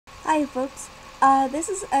Hi folks, this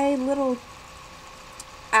is a little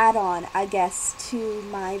add-on, I guess, to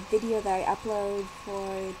my video that I upload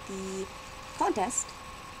for the contest.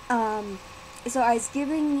 So I was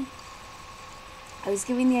giving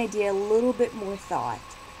the idea a little bit more thought,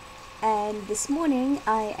 and this morning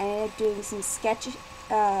I ended up doing some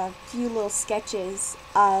few little sketches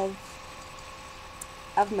of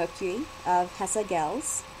Mercury, of Hessa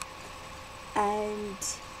Gels, and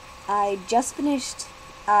I just finished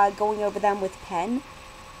going over them with pen.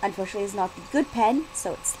 Unfortunately, it's not the good pen,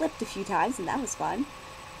 so it slipped a few times, and that was fun.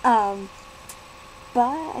 But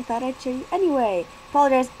I thought I'd show you anyway.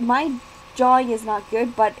 Apologize, my drawing is not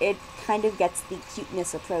good, but it kind of gets the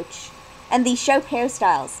cuteness approach. And the sharp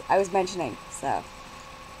hairstyles I was mentioning, so.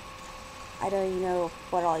 I don't even know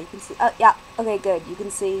what all you can see. Oh, yeah, okay, good. You can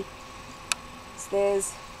see. So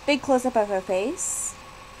there's a big close-up of her face.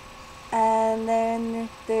 And then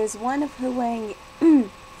there's one of her wearing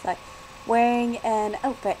an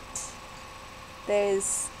outfit.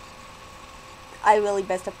 I really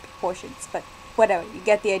messed up proportions, but whatever, you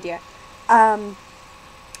get the idea. And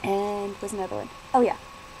where's another one? Oh yeah.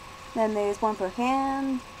 Then there's one for her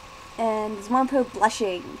hand, and there's one for her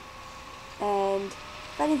blushing. And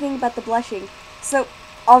funny thing about the blushing, so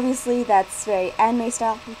obviously that's very anime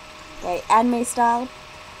style.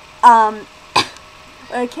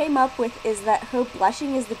 What I came up with is that her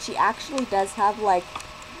blushing is that she actually does have like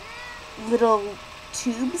little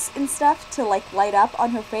tubes and stuff to like light up on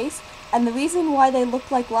her face, and the reason why they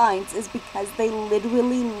look like lines is because they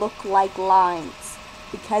literally look like lines,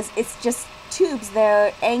 because it's just tubes that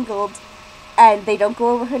are angled and they don't go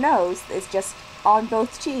over her nose, it's just on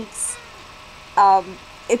both cheeks.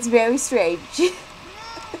 It's very strange.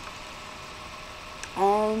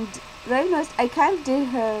 And very nice. I kind of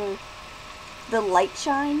did the light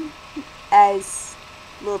shine as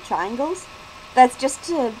little triangles. That's just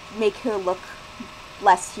to make her look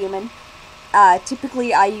less human.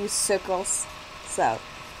 Typically I use circles, so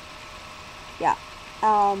yeah.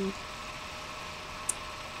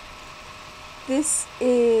 This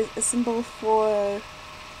is a symbol for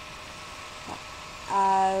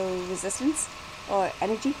resistance or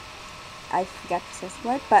energy. I forgot to say the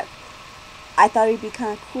word, but I thought it'd be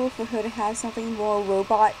kind of cool for her to have something more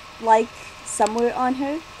robot-like somewhere on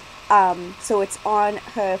her. So it's on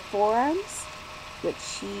her forearms, which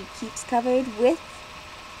she keeps covered with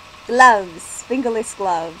gloves, fingerless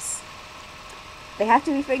gloves. They have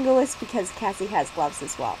to be fingerless because Cassie has gloves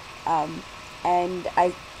as well. And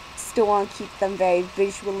I still want to keep them very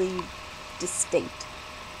visually distinct.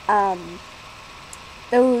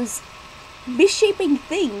 Those misshapen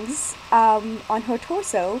things on her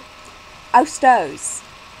torso are stars.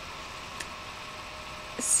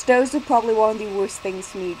 Stars are probably one of the worst things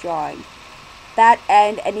for me drawing. That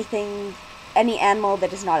and any animal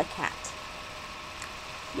that is not a cat.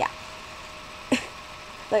 Yeah.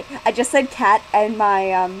 Like, I just said cat, and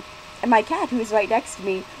my cat, who's right next to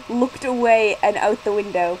me, looked away and out the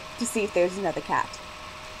window to see if there's another cat.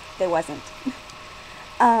 There wasn't.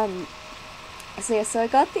 So I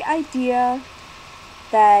got the idea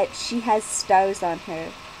that she has stars on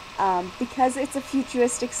her, because it's a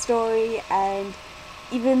futuristic story, and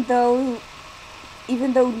even though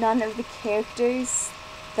none of the characters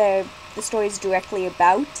the story is directly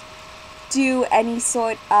about do any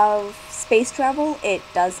sort of space travel, it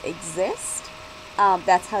does exist.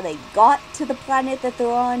 That's how they got to the planet that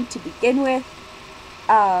they're on to begin with.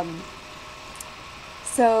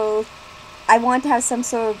 So I want to have some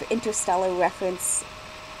sort of interstellar reference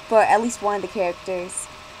for at least one of the characters.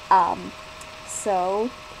 So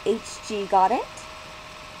HG got it,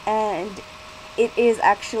 and it is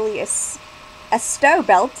actually a star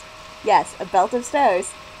belt. Yes, a belt of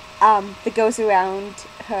stars that goes around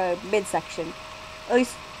her midsection. At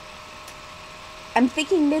least I'm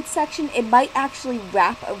thinking midsection. It might actually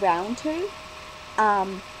wrap around her,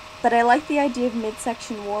 but I like the idea of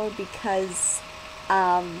midsection more because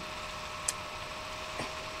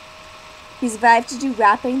if I have to do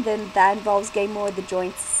wrapping, then that involves getting more of the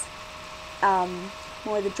joints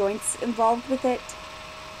involved with it,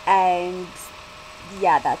 and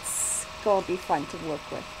yeah, that's gonna be fun to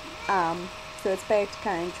work with. So it's better to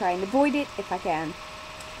kind of try and avoid it if I can.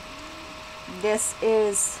 This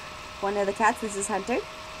is one of the cats. This is Hunter,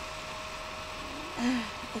 and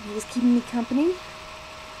he's keeping me company.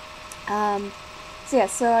 So yeah,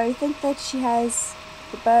 so I think that she has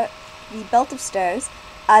the belt of stars.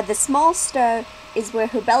 The small star is where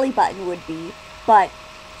her belly button would be, but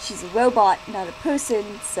she's a robot, not a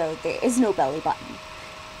person, so there is no belly button.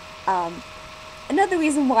 Another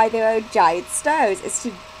reason why there are giant stars is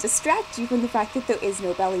to distract you from the fact that there is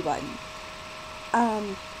no belly button.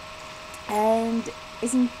 and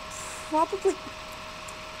isn't probably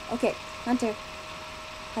okay. Hunter,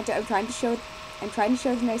 I'm trying to show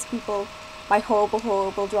the nice people my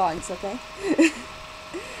horrible drawings. Okay.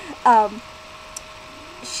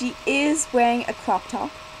 She is wearing a crop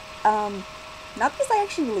top. Not because I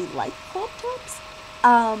actually really like crop tops,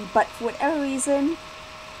 but for whatever reason,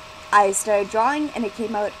 I started drawing and it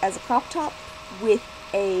came out as a crop top with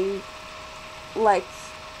a, like,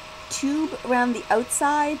 tube around the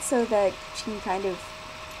outside so that she can kind of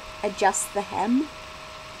adjust the hem.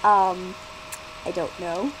 I don't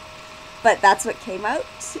know. But that's what came out,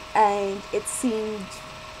 and it seemed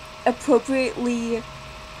appropriately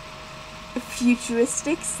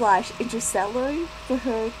futuristic / interstellar for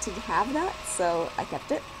her to have that, so I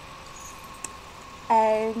kept it.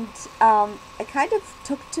 And I kind of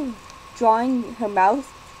took to drawing her mouth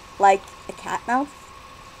like a cat mouth.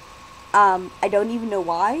 I don't even know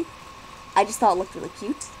why. I just thought it looked really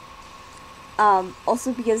cute.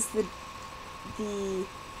 Also because the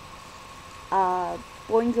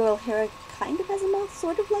boy and girl hair kind of has a mouth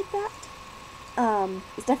sort of like that.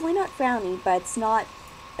 It's definitely not frowny, but it's not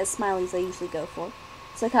as smiley as I usually go for.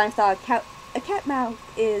 So I kind of thought a cat mouth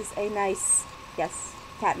is a nice, yes,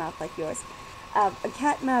 cat mouth like yours. A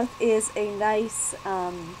cat mouth is a nice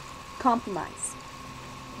compromise.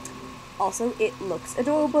 Also, it looks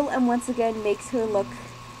adorable and once again makes her look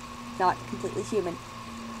not completely human.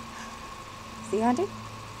 See, Hunter?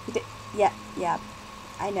 Yeah,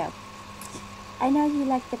 I know. I know you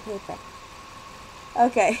like the paper.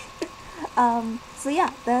 Okay. So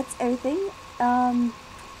yeah, that's everything.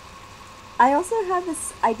 I also have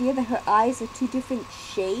this idea that her eyes are 2 different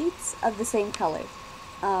shades of the same color.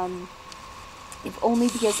 If only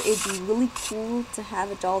because it'd be really cool to have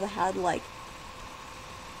a doll that had, like,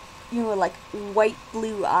 you know, like white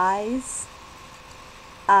blue eyes.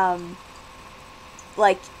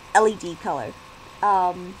 Like LED color.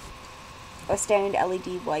 Or standard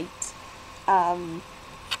LED white.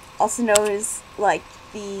 Also known as, like,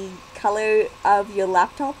 the color of your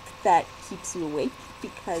laptop that keeps you awake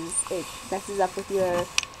because it messes up with your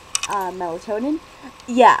melatonin.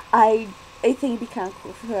 Yeah, I think it'd be kind of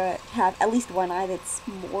cool for her to have at least one eye that's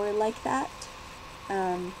more like that.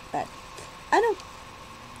 But I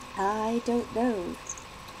don't know.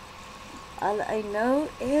 All I know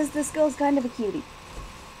is this girl's kind of a cutie.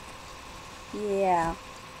 Yeah.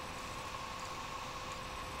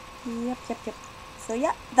 Yep. So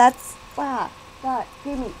yeah, that's God,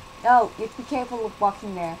 hear me. No, you have to be careful with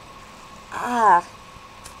walking there.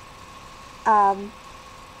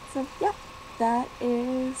 So yeah, that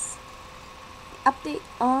is the update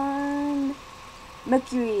on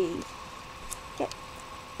Mercury. Okay,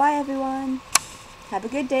 bye everyone. Have a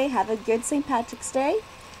good day. Have a good St. Patrick's Day.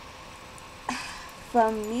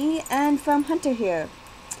 From me and from Hunter here.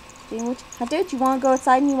 Hunter, do you want to go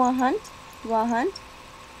outside and you want to hunt? You want to hunt?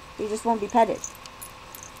 Or you just want to be petted?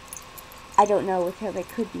 I don't know with her, there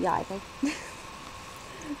could be either.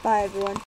 Bye everyone.